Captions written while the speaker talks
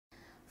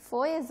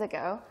4 years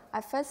ago,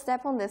 I first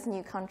stepped on this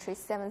new country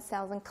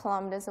 7,000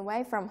 kilometers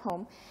away from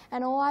home,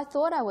 and all I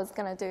thought I was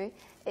going to do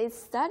is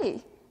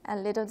study.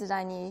 And little did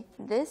I know,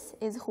 this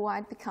is who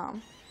I'd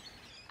become.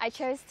 I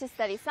chose to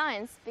study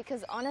science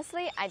because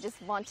honestly, I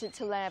just wanted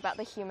to learn about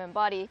the human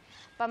body.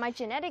 But my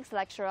genetics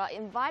lecturer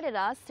invited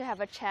us to have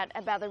a chat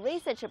about the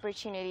research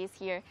opportunities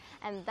here,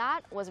 and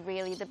that was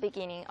really the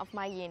beginning of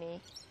my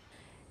uni.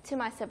 To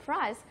my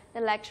surprise,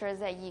 the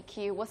lecturers at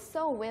UQ were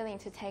so willing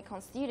to take on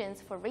students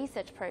for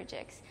research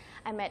projects.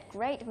 I met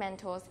great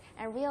mentors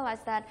and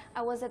realized that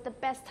I was at the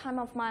best time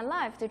of my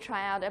life to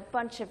try out a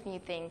bunch of new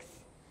things.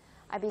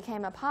 I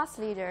became a past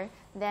leader,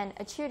 then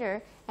a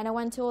tutor, and I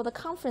went to all the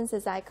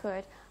conferences I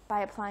could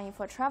by applying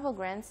for travel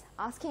grants,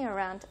 asking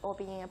around, or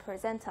being a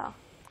presenter.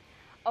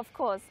 Of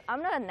course,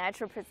 I'm not a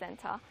natural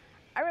presenter.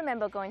 I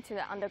remember going to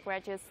the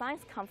undergraduate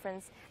science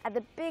conference at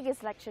the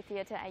biggest lecture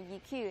theatre at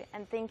UQ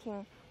and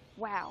thinking,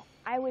 wow,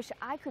 I wish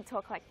I could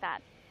talk like that.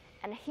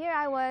 And here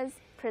I was,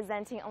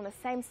 presenting on the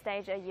same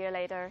stage a year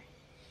later.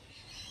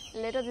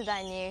 Little did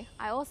I know,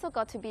 I also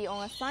got to be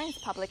on a science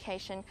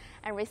publication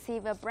and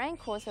receive a Brain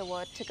Course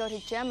Award to go to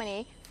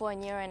Germany for a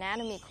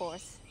neuroanatomy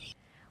course.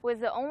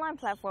 With the online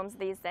platforms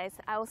these days,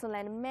 I also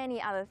learned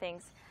many other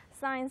things: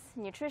 science,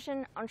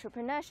 nutrition,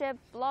 entrepreneurship,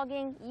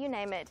 blogging, you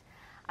name it.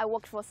 I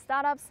worked for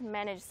startups,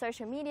 managed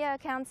social media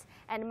accounts,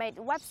 and made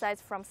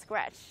websites from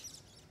scratch.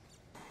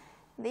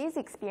 These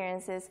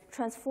experiences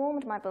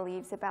transformed my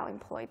beliefs about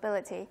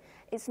employability.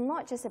 It's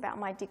not just about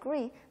my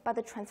degree, but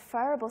the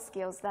transferable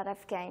skills that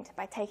I've gained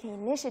by taking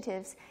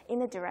initiatives in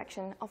the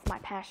direction of my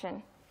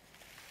passion.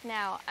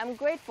 Now, I'm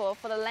grateful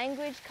for the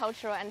language,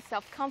 cultural, and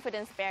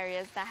self-confidence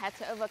barriers that I had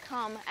to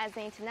overcome as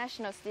an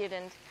international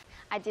student.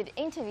 I did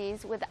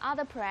interviews with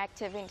other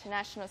proactive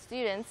international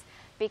students,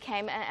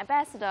 became an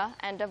ambassador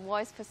and a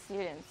voice for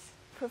students.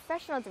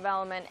 Professional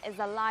development is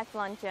a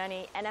lifelong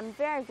journey, and I'm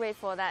very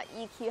grateful that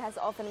UQ has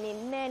offered me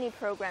many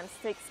programs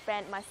to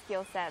expand my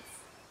skill sets.